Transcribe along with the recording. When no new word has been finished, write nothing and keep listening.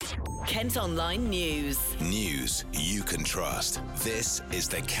Kent Online News. News you can trust. This is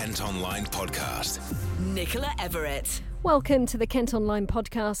the Kent Online Podcast. Nicola Everett. Welcome to the Kent Online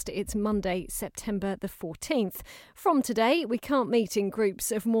Podcast. It's Monday, September the 14th. From today, we can't meet in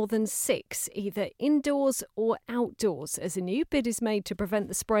groups of more than 6, either indoors or outdoors, as a new bid is made to prevent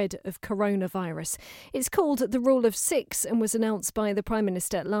the spread of coronavirus. It's called the Rule of 6 and was announced by the Prime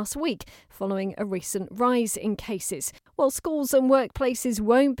Minister last week, following a recent rise in cases. While schools and workplaces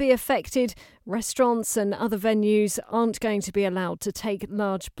won't be affected, restaurants and other venues aren't going to be allowed to take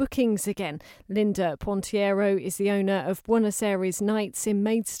large bookings again. Linda Pontiero is the owner of Buenos Aires Nights in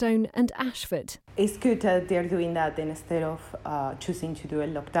Maidstone and Ashford. It's good that they're doing that instead of choosing to do a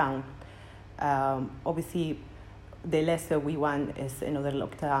lockdown. Obviously, the lesser we want is another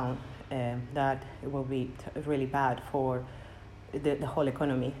lockdown. That will be really bad for the whole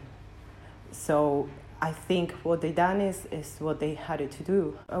economy. So I think what they done is what they had to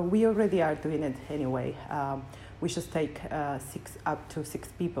do. We already are doing it anyway. We just take up to six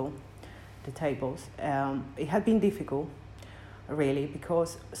people, the tables. It had been difficult, really,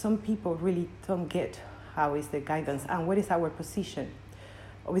 because some people really don't get how is the guidance and what is our position.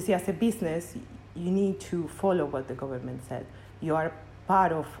 Obviously, as a business, you need to follow what the government said. You are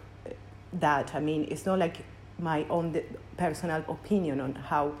part of that. I mean, it's not like my own personal opinion on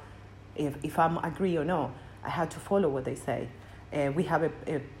how, if I'm agree or not. I had to follow what they say. We have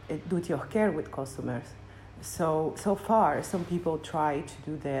a duty of care with customers. So far, some people try to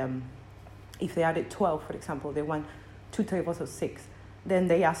do them. If they are at 12, for example, they want 2 tables of 6. Then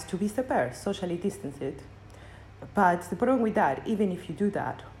they ask to be separated, socially distanced. But the problem with that, even if you do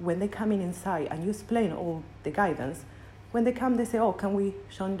that, when they come in inside and you explain all the guidance, when they come, they say, oh, can we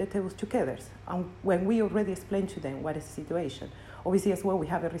join the tables together? And when we already explained to them what is the situation. Obviously, as well, we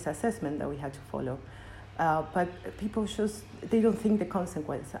have a risk assessment that we had to follow. But people just, they don't think the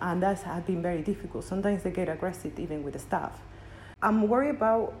consequence. And that has been very difficult. Sometimes they get aggressive even with the staff. I'm worried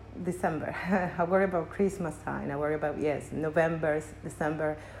about December. I worry about Christmas time. I worry about, November,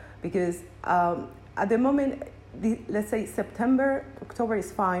 December. Because at the moment, let's say September, October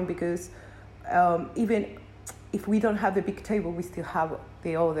is fine because even if we don't have the big table, we still have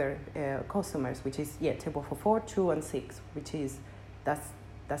the other customers, which is, table for 4, 2, and 6, which is,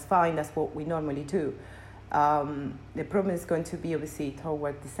 that's fine. That's what we normally do. The problem is going to be obviously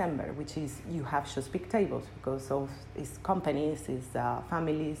toward December, which is you have just big tables because of it's companies, it's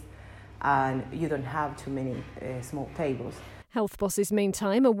families, and you don't have too many small tables. Health bosses,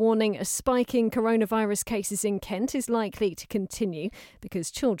 meantime, are warning a spike in coronavirus cases in Kent is likely to continue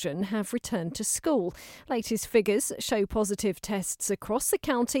because children have returned to school. Latest figures show positive tests across the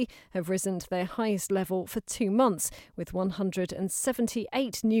county have risen to their highest level for 2 months, with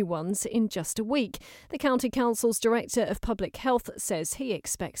 178 new ones in just a week. The County Council's Director of Public Health says he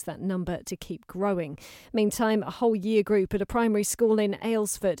expects that number to keep growing. Meantime, a whole year group at a primary school in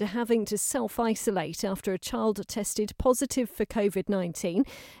Aylesford are having to self-isolate after a child tested positive for COVID-19.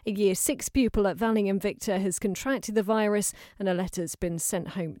 A Year 6 pupil at Vallingham Victor has contracted the virus and a letter's been sent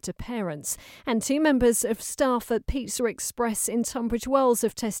home to parents. And 2 members of staff at Pizza Express in Tunbridge Wells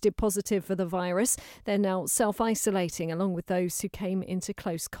have tested positive for the virus. They're now self-isolating along with those who came into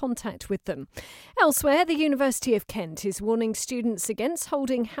close contact with them. Elsewhere, the University of Kent is warning students against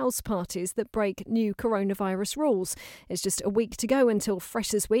holding house parties that break new coronavirus rules. It's just a week to go until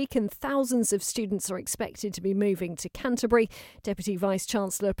Freshers' Week and thousands of students are expected to be moving to Canterbury. Deputy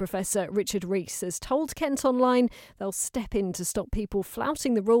Vice-Chancellor Professor Richard Rees has told Kent Online they'll step in to stop people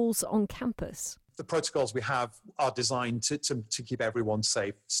flouting the rules on campus. The protocols we have are designed to keep everyone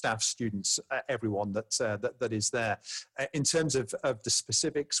safe, staff, students, everyone that is there. In terms of the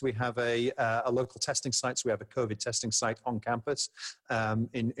specifics, we have a local testing site. So we have a COVID testing site on campus,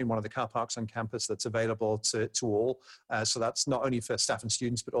 in one of the car parks on campus that's available to all. So that's not only for staff and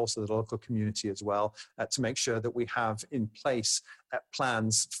students, but also the local community as well, to make sure that we have in place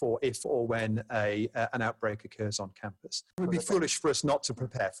plans for if or when an outbreak occurs on campus. It would be foolish for us not to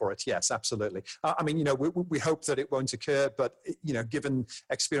prepare for it. Yes, absolutely. I mean, we hope that it won't occur, but, given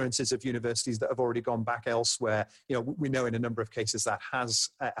experiences of universities that have already gone back elsewhere, we know in a number of cases that has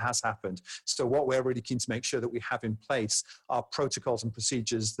happened. So what we're really keen to make sure that we have in place are protocols and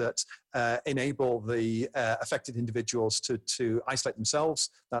procedures that enable the affected individuals to isolate themselves.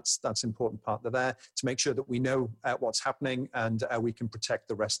 That's an important part there, to make sure that we know what's happening and we can protect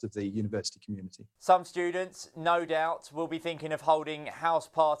the rest of the university community. Some students, no doubt, will be thinking of holding house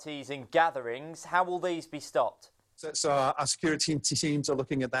parties and gatherings. How will these be stopped? So our security teams are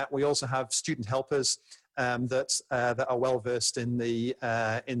looking at that. We also have student helpers that are well versed in the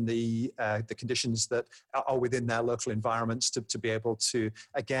conditions that are within their local environments to be able to,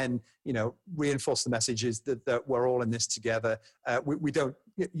 again, reinforce the messages that we're all in this together. We don't,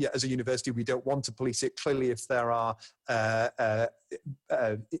 as a university, we don't want to police it. Clearly, if there are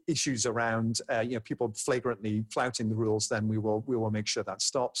issues around people flagrantly flouting the rules, then we will make sure that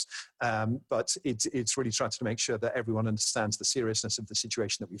stops. But it's really trying to make sure that everyone understands the seriousness of the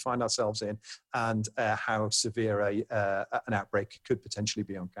situation that we find ourselves in, and how severe an outbreak could potentially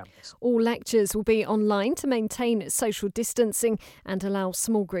be on campus. All lectures will be online to maintain social distancing and allow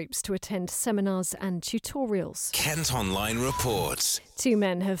small groups to attend seminars and tutorials. Kent Online reports. 2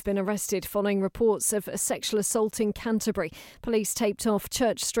 men have been arrested following reports of a sexual assault in Canterbury. Police taped off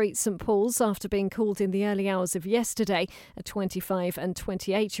Church Street, St Paul's, after being called in the early hours of yesterday. A 25 and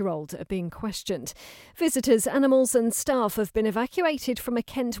 28-year-old are being questioned. Visitors, animals and staff have been evacuated from a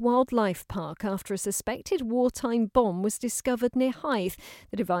Kent wildlife park after a suspected wartime bomb was discovered near Hythe.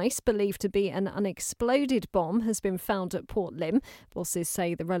 The device, believed to be an unexploded bomb, has been found at Port Lympne. Bosses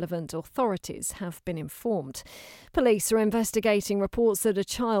say the relevant authorities have been informed. Police are investigating reports that a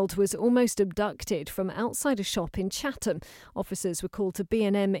child was almost abducted from outside a shop in Chatham. Officers were called to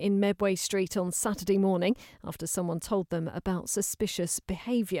B&M in Medway Street on Saturday morning after someone told them about suspicious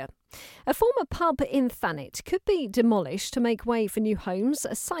behaviour. A former pub in Thanet could be demolished to make way for new homes,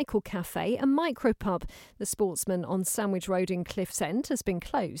 a cycle cafe, a micropub. The Sportsman on Sandwich Road in Cliffs End has been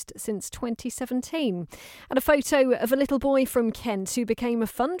closed since 2017. And a photo of a little boy from Kent who became a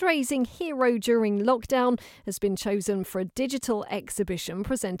fundraising hero during lockdown has been chosen for a digital exhibition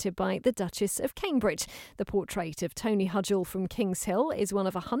presented by the Duchess of Cambridge. The portrait of Tony Hudgell from Kings Hill is one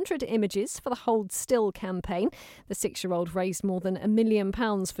of 100 images for the Hold Still campaign. The 6-year-old raised more than £1 million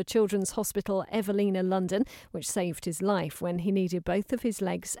for Children's Hospital Evelina London, which saved his life when he needed both of his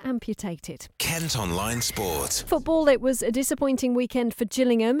legs amputated. Kent Online Sport. Football, it was a disappointing weekend for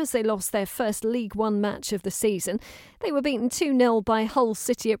Gillingham as they lost their first League One match of the season. They were beaten 2-0 by Hull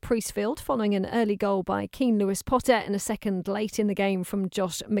City at Priestfield following an early goal by Keane Lewis Potter and a second late in the game from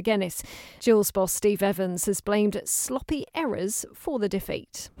Josh McGuinness. Gills boss Steve Evans has blamed sloppy errors for the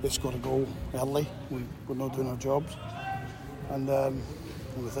defeat. They scored a goal early. We're not doing our jobs. And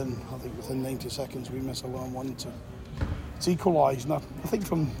within 90 seconds we miss a 1-1 to equalise. Now, I think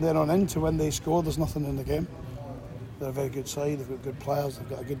from there on in to when they score, there's nothing in the game. They're a very good side, they've got good players, they've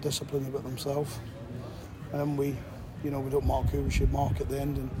got a good discipline about themselves. And we don't mark who we should mark at the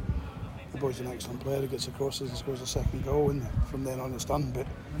end. And the boy's an excellent player, he gets across and scores a second goal, and from then on it's done. But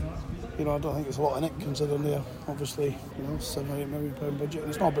I don't think there's a lot in it, considering they're obviously £7 or £8 million budget. And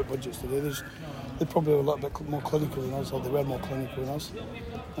it's not about budgets today. They probably were a little bit more clinical than us, or they were more clinical than us,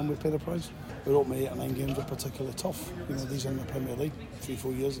 and we paid the price. The opening 8 or 9 games are particularly tough. These are in the Premier League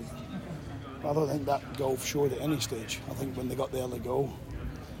 3-4 years ago. I don't think that goal showed at any stage. I think when they got the early goal,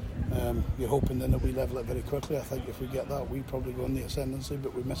 you're hoping then that we level it very quickly. I think if we get that, we probably go in the ascendancy,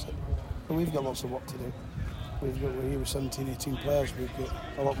 but we miss it. But we've got lots of work to do. We're here with 17, 18 players. We've got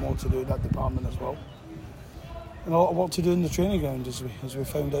a lot more to do in that department as well. And a lot of work to do in the training ground, as we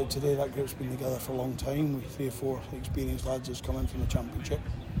found out today. That group's been together for a long time. We 3 or 4 experienced lads has come in from the Championship.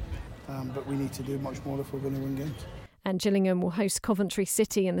 But we need to do much more if we're going to win games. And Gillingham will host Coventry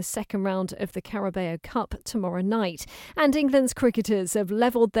City in the second round of the Carabao Cup tomorrow night. And England's cricketers have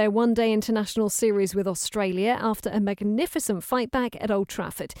levelled their one-day international series with Australia after a magnificent fight back at Old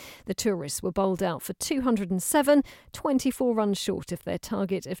Trafford. The tourists were bowled out for 207, 24 runs short of their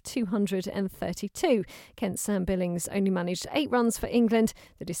target of 232. Kent's Sam Billings only managed 8 runs for England.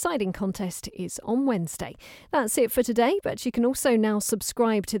 The deciding contest is on Wednesday. That's it for today, but you can also now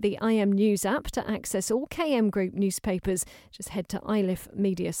subscribe to the IM News app to access all KM Group newspapers. Just head to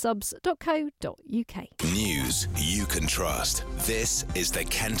ilifmediasubs.co.uk. News you can trust. This is the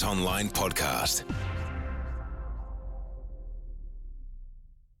Kent Online Podcast.